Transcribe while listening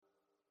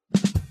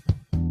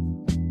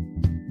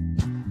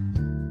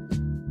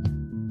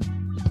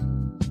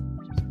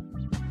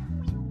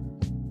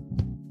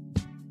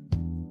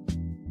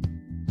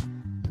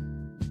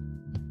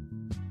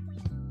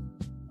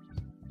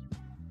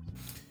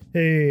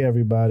Hey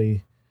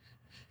everybody,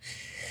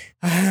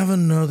 I have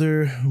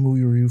another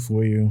movie review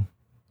for you.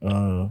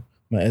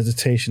 My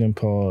hesitation and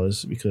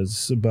pause because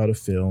it's about a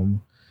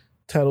film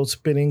titled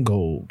Spinning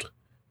Gold.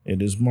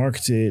 It is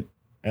marketed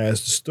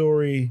as the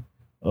story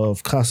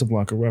of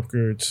Casablanca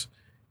Records,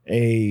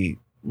 a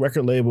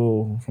record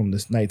label from the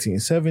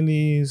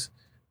 1970s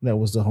that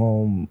was the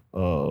home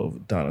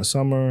of Donna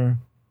Summer,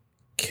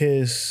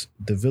 Kiss,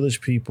 The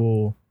Village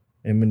People,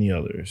 and many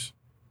others.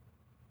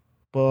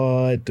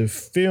 But the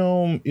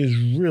film is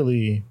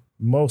really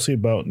mostly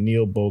about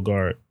Neil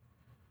Bogart,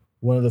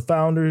 one of the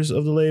founders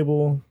of the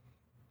label,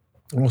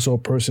 also a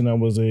person that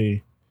was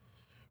a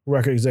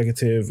record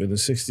executive in the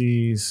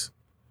 60s.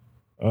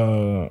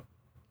 And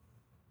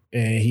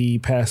he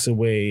passed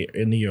away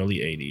in the early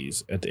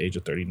 80s at the age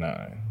of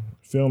 39.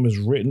 The film is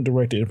written,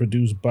 directed, and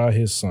produced by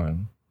his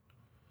son.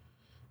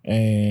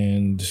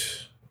 And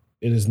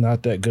it is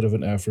not that good of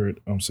an effort,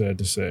 I'm sad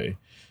to say.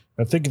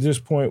 I think at this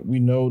point we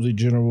know the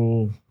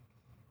general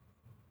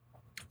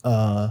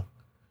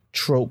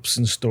tropes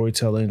and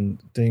storytelling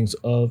things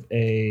of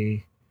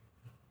a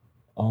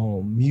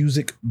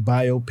music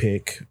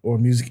biopic or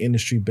music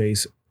industry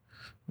based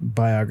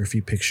biography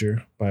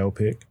picture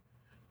biopic.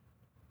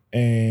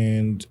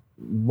 And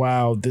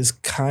while this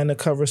kind of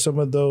covers some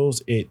of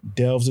those, it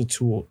delves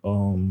into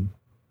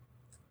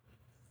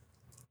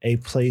a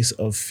place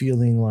of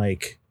feeling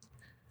like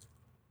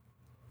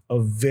a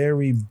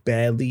very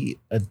badly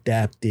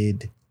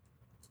adapted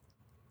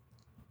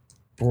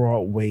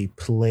Broadway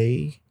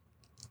play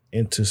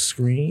into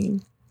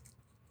screen.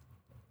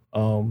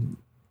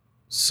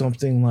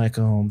 Something like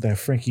that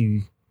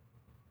Frankie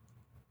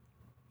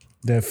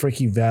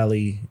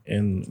Valley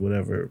and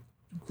whatever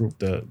group,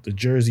 the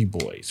Jersey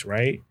Boys,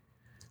 right?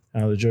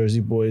 The Jersey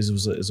Boys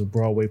is a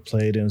Broadway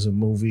play, then it's a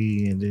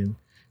movie, and then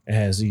it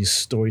has these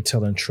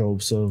storytelling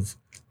tropes of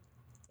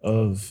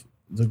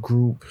the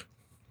group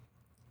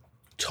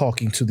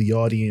talking to the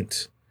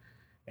audience.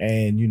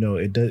 And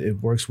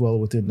it works well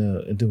within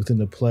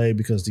the play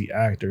because the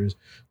actors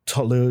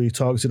literally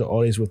talk to the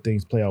audience where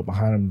things play out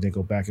behind them and then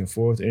go back and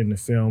forth. In the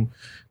film,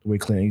 the way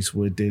Clint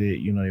Eastwood did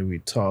it, they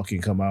would talk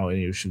and come out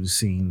and they would shoot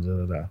scenes.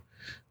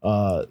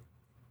 But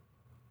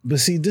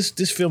see,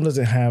 this film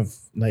doesn't have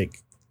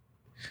like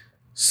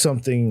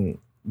something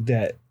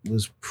that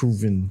was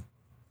proven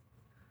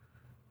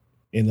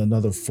in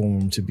another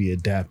form to be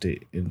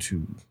adapted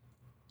into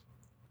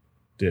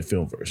the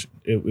film version.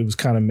 It was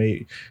kind of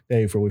made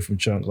for away from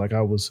chunk. Like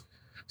I was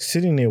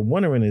sitting there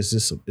wondering, is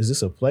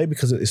this a play?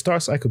 Because it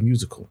starts like a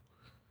musical.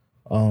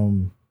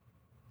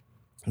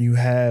 You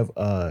have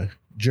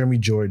Jeremy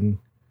Jordan.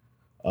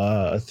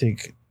 I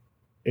think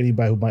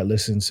anybody who might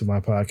listen to my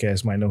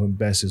podcast might know him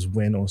best as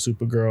Win on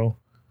Supergirl.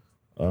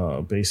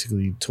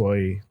 Basically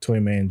Toy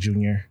Man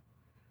Jr.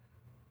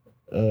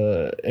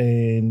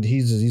 And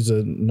he's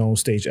a known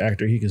stage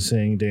actor. He can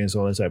sing, dance,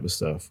 all that type of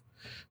stuff.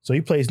 So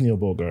he plays Neil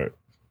Bogart.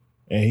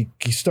 And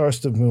he starts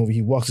the movie.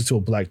 He walks into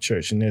a black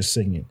church and they're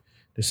singing.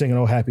 They're singing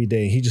 "Oh Happy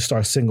Day." He just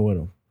starts singing with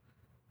them.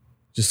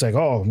 Just like,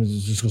 I'm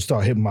just gonna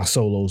start hitting my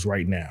solos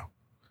right now.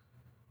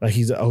 Like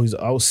he's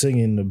out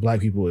singing the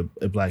black people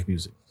at black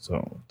music.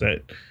 So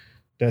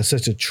that's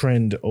such a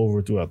trend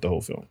over throughout the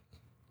whole film.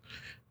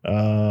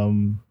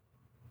 And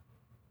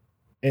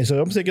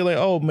so I'm thinking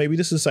like, maybe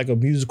this is like a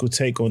musical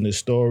take on this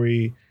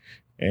story,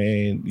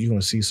 and you're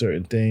gonna see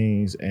certain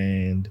things,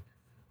 and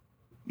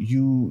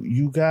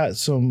you got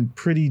some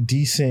pretty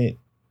decent.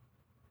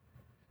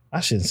 I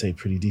shouldn't say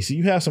pretty decent.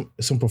 You have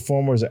some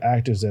performers or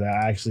actors that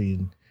I actually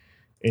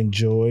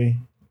enjoy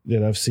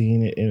that I've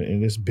seen,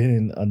 and it's been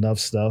in enough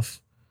stuff.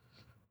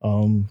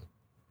 You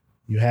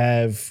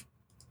have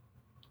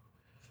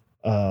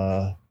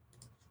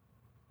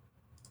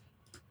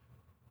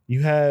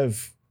you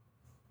have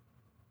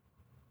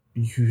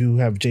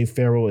Jay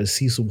Farrell as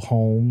Cecil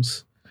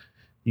Holmes.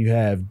 You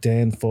have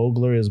Dan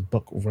Fogler as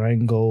Buck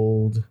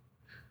Reingold.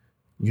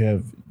 You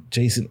have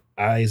Jason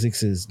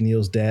Isaacs as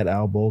Neil's dad,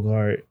 Al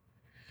Bogart.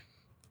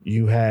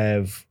 You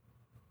have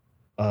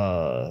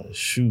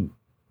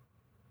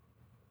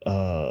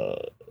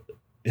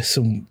it's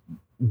some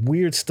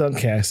weird stunt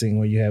casting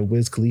where you have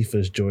Wiz Khalifa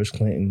as George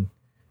Clinton.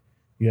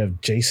 You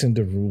have Jason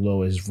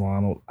Derulo as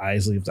Ronald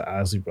Isley of the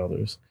Isley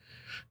Brothers.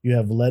 You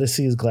have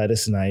Lettucey as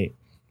Gladys Knight.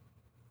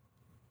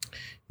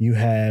 You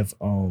have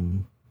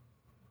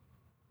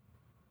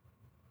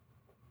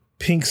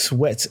Pink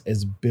Sweats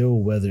as Bill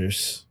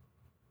Weathers.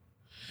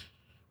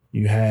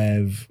 You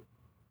have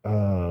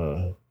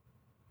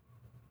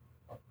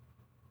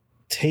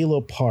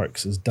Taylor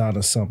Parks as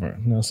Donna Summer.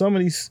 Now, some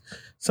of these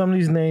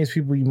names,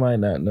 people you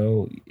might not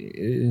know.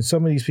 And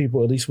some of these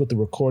people, at least with the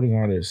recording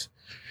artists,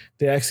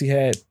 they actually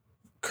had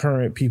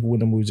current people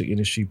in the music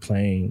industry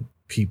playing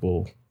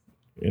people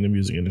in the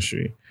music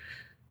industry.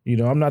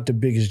 I'm not the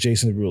biggest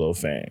Jason Derulo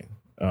fan,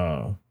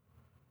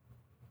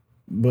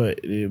 but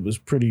it was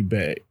pretty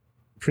bad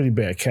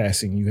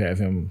casting. You have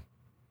him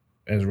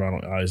as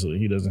Ronald Isley.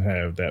 He doesn't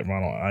have that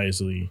Ronald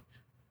Isley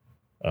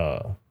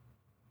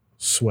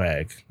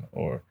swag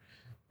or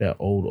that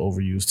old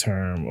overused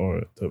term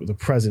or the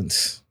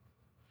presence,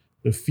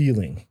 the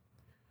feeling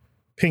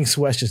Pink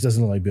Sweat just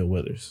doesn't look like Bill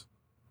Withers.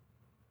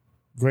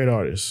 Great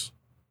artist,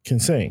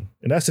 can sing.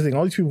 And that's the thing.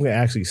 All these people can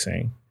actually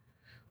sing.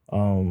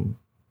 You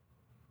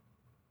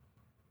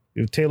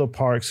have Taylor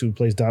Parks, who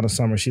plays Donna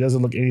Summer. She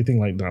doesn't look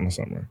anything like Donna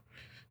Summer.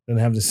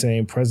 Doesn't have the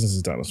same presence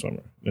as Donna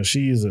Summer. Now,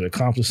 she is an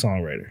accomplished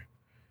songwriter.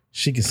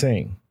 She can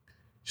sing.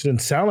 She doesn't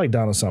sound like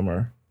Donna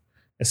Summer.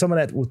 And some of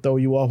that will throw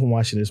you off when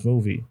watching this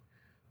movie.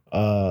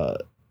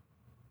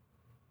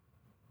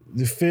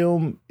 The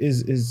film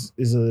is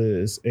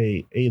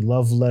a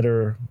love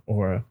letter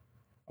or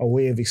a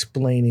way of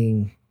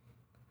explaining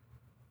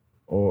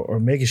or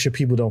making sure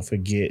people don't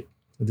forget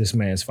this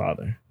man's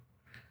father.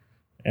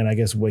 And I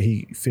guess what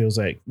he feels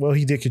like, well,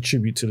 he did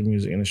contribute to the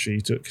music industry.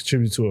 He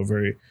contributed to a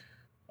very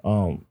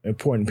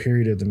important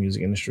period of the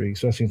music industry,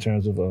 especially in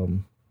terms of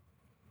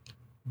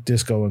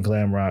disco and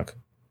glam rock.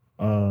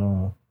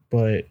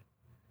 But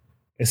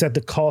it's at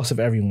the cost of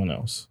everyone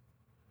else.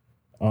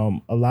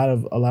 A lot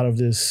of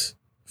this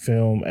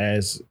film,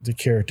 as the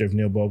character of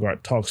Neil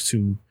Bogart talks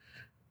to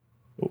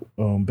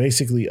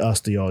basically us,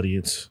 the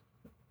audience,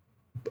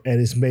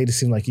 and it's made it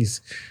seem like he's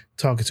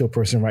talking to a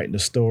person writing a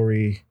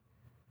story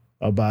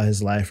about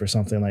his life or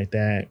something like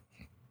that.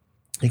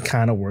 It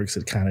kind of works.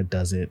 It kind of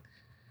doesn't.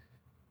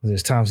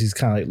 There's times he's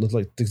kind of looks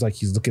like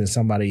he's looking at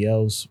somebody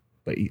else,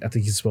 but I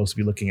think he's supposed to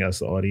be looking at us,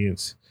 the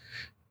audience.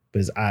 But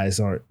his eyes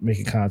aren't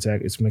making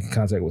contact. It's making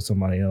contact with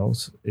somebody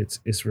else.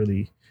 It's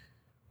really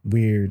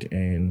weird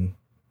and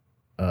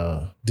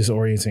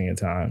disorienting at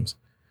times.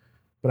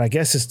 But I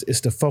guess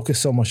it's to focus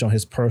so much on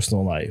his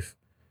personal life.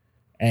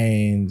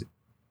 And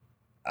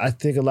I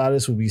think a lot of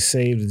this would be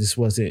saved if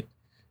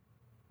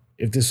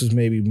this was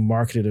maybe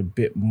marketed a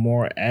bit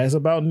more as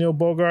about Neil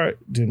Bogart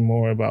than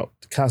more about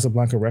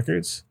Casablanca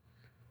Records.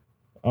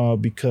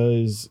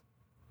 Because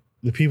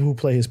the people who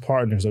play his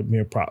partners are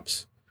mere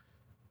props.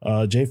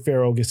 Jay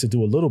Farrow gets to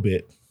do a little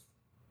bit,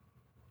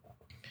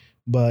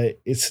 but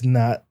it's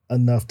not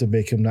enough to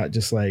make him not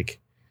just like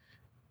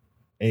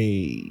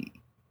a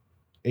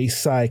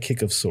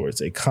sidekick of sorts,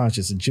 a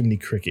conscious, a Jiminy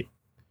Cricket.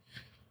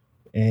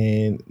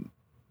 And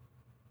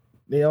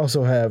they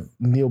also have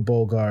Neil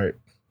Bogart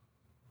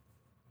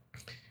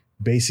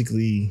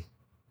basically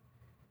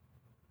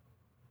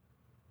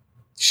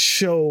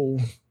show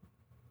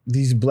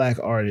these black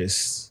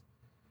artists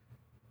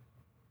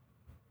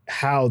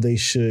how they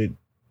should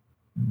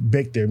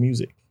make their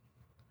music.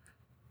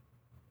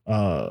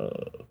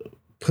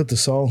 Put the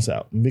songs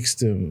out, mix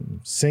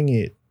them, sing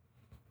it,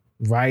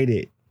 write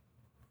it.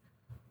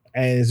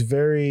 And it's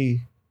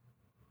very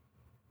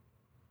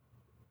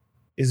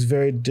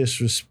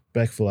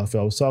disrespectful. I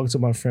felt. I was talking to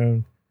my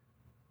friend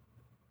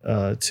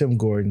Tim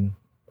Gordon,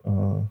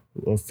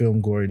 of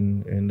Film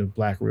Gordon and the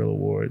Black Reel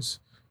Awards,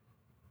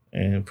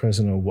 and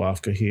president of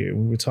WAFCA here.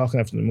 We were talking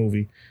after the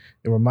movie.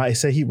 It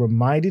said he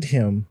reminded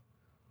him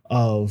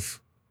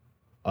of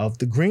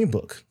the Green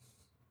Book,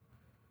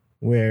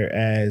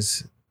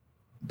 whereas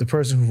the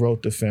person who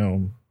wrote the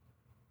film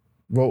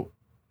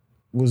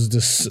was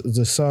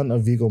the son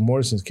of Viggo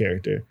Mortensen's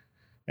character.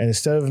 And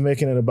instead of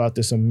making it about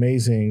this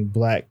amazing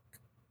black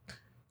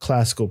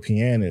classical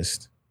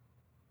pianist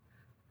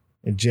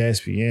and jazz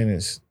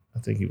pianist,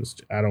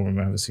 I don't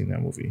remember seeing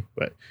that movie,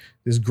 but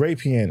this great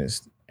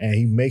pianist, and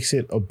he makes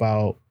it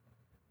about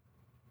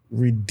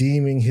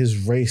redeeming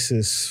his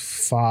racist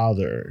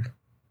father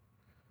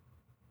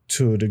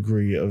to a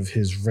degree of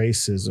his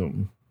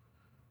racism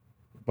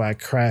by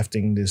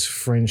crafting this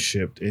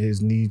friendship and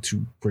his need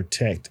to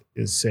protect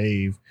and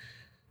save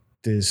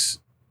this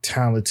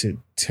talented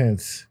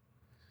 10th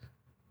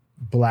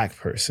black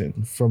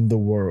person from the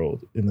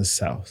world in the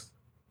South.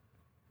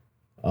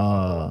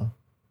 That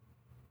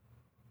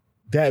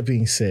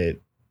being said,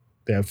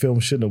 that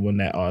film shouldn't have won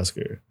that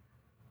Oscar,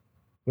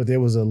 but there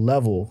was a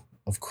level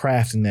of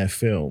craft in that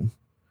film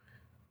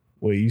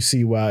where you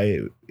see why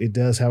it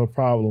does have a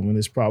problem, and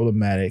it's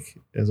problematic,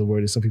 as a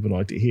word that some people don't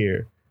like to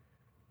hear.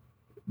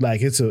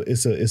 Like it's a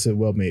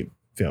well-made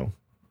film.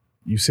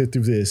 You sit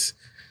through this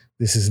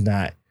is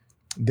not.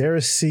 There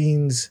are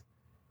scenes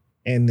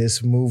in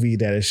this movie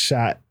that is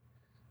shot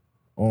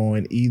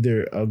on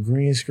either a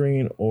green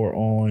screen or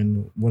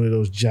on one of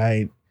those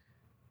giant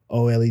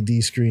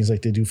OLED screens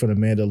like they do for The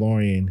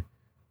Mandalorian,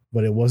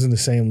 but it wasn't the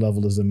same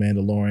level as The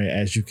Mandalorian,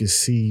 as you could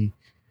see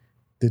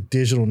the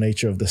digital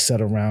nature of the set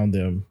around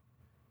them,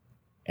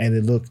 and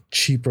it looked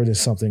cheaper than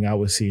something I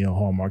would see on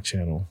Hallmark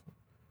Channel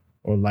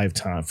or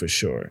Lifetime for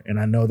sure. And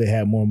I know they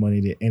had more money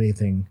than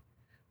anything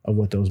of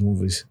what those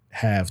movies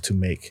have to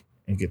make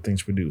and get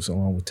things produced,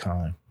 along with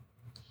time.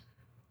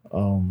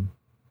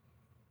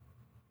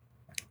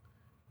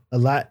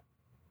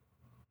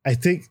 I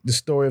think the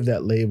story of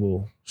that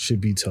label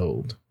should be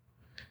told.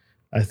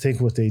 I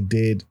think what they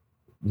did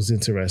was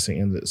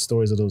interesting, and the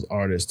stories of those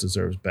artists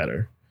deserves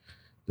better.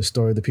 The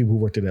story of the people who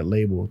worked at that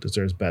label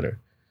deserves better.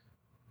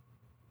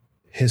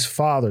 His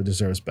father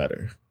deserves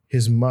better.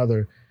 His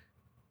mother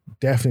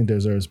definitely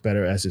deserves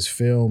better, as his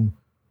film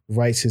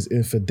writes his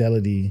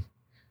infidelity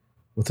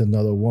with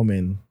another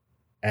woman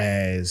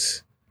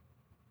as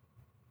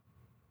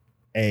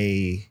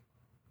a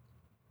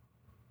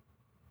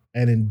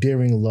an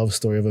endearing love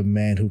story of a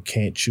man who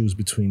can't choose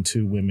between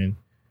two women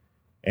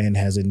and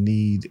has a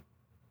need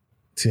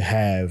to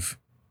have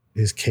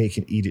his cake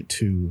and eat it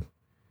too,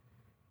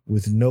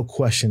 with no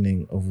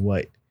questioning of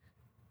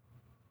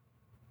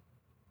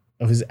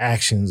his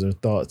actions or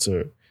thoughts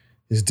or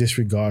his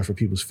disregard for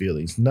people's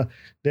feelings. No,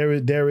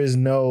 there is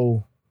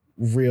no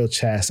real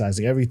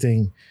chastising.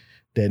 Everything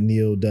that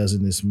Neil does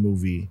in this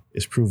movie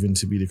is proven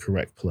to be the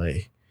correct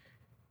play.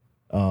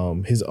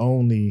 His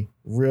only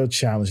real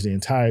challenge the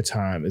entire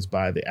time is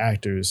by the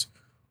actors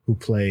who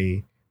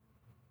play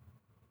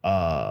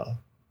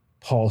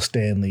Paul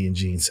Stanley and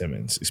Gene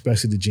Simmons,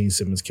 especially the Gene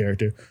Simmons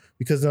character,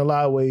 because in a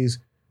lot of ways,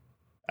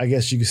 I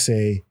guess you could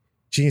say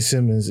Gene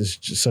Simmons is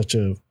just such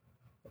a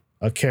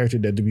character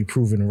that to be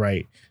proven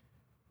right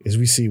as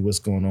we see what's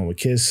going on with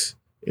Kiss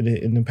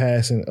in the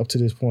past and up to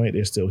this point,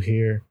 they're still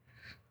here.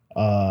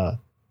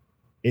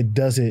 It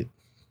doesn't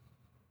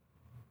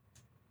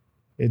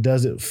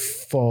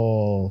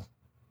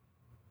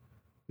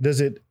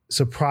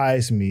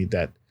surprise me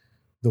that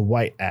the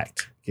white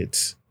act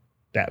gets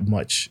that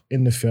much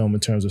in the film in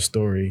terms of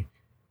story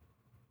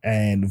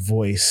and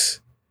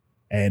voice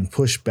and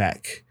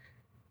pushback,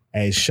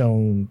 as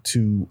shown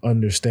to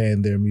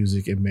understand their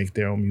music and make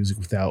their own music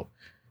without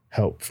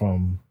help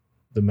from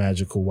the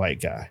magical white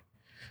guy.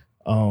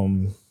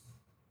 Yeah,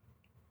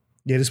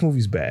 this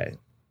movie's bad.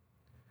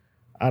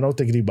 I don't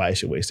think anybody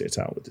should waste their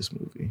time with this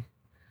movie.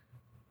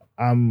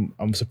 I'm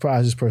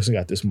surprised this person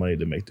got this money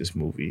to make this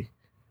movie.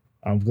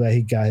 I'm glad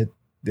he got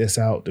this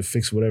out to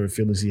fix whatever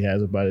feelings he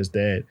has about his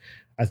dad.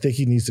 I think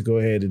he needs to go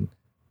ahead and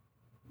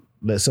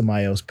let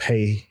somebody else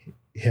pay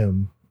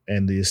him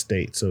and the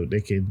estate so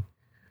they can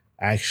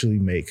actually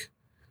make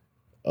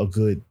a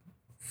good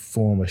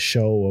form, a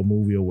show or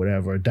movie or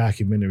whatever, a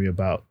documentary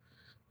about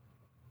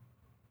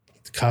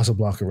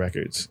Casablanca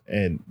Records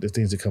and the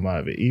things that come out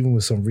of it. Even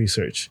with some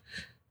research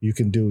you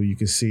can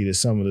see that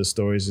some of the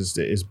stories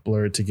is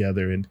blurred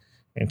together and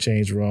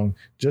changed wrong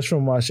just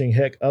from watching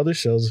other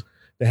shows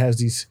that has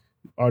these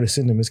artists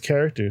in them as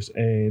characters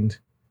and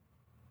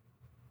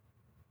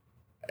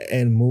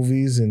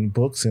movies and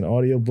books and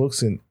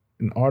audiobooks and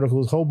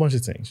articles, a whole bunch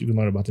of things you can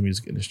learn about the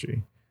music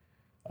industry.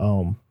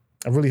 I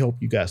really hope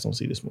you guys don't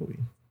see this movie.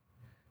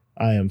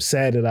 I am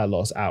sad that I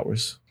lost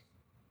hours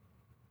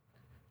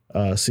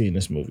seeing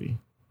this movie.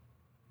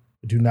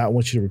 I do not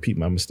want you to repeat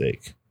my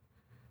mistake.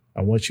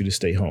 I want you to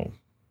stay home.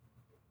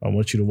 I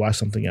want you to watch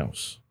something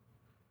else.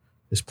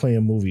 There's plenty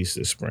of movies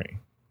this spring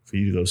for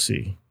you to go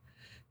see.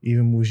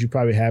 Even movies you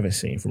probably haven't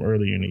seen from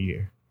earlier in the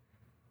year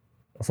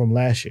or from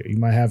last year. You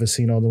might haven't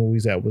seen all the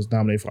movies that was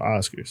nominated for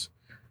Oscars.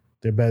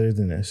 They're better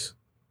than this.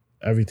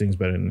 Everything's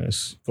better than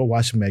this. Go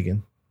watch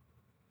Megan.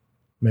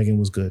 Megan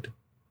was good.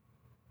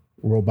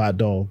 Robot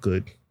Doll,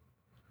 good.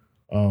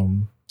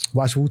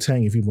 Watch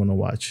Wu-Tang if you want to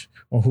watch.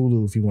 On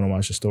Hulu if you want to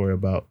watch a story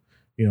about,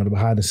 the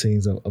behind the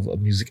scenes of a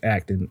music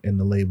act and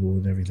the label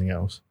and everything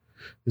else.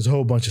 There's a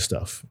whole bunch of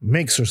stuff.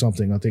 Minx or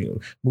something, I think,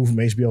 moved from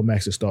HBO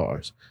Max to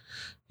Stars.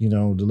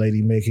 The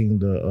lady making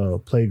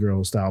the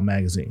Playgirl style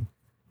magazine.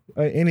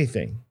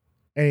 Anything.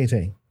 We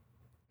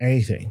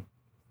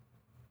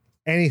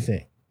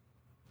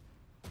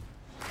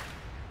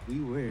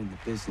were in the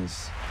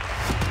business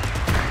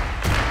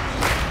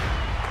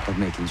of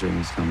making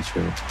dreams come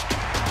true.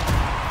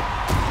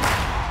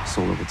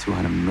 Sold over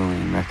 200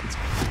 million records.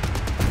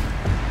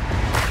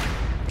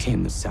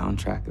 Became the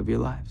soundtrack of your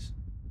lives.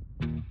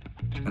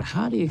 But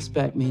how do you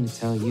expect me to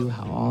tell you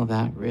how all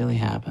that really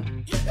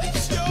happened?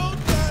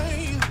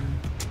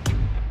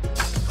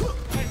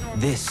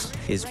 This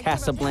is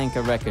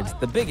Casablanca Records,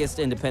 the biggest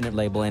independent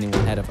label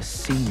anyone had ever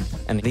seen.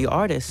 And the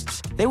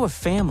artists, they were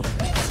family.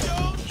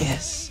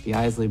 Yes, the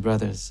Isley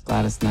Brothers,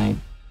 Gladys Knight,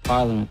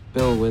 Parliament,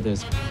 Bill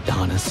Withers,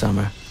 Donna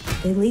Summer.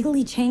 They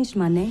legally changed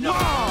my name. No!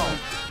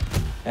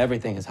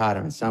 Everything is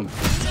hotter in summer.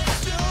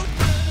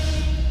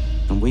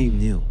 And we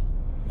knew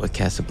what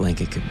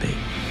Casablanca could be.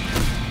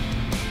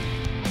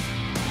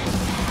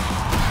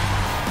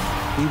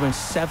 We were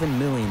 $7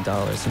 million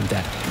in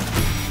debt.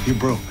 You're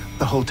broke.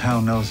 The whole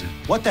town knows it.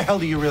 What the hell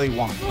do you really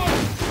want?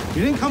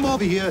 You didn't come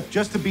over here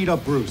just to beat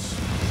up Bruce.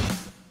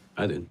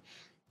 I didn't.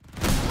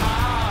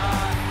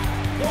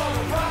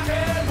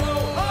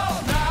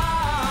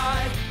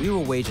 We were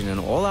waging an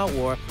all-out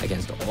war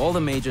against all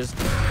the majors,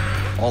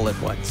 all at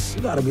once.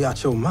 You gotta be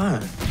out your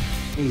mind.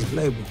 These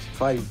labels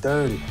fight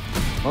dirty.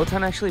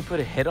 Motown actually put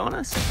a hit on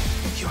us?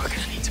 You're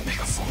gonna need to make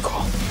a phone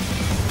call.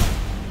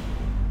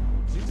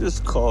 You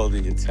just called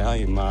the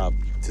Italian mob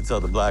to tell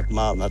the black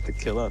mob not to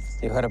kill us.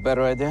 You had a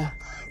better idea?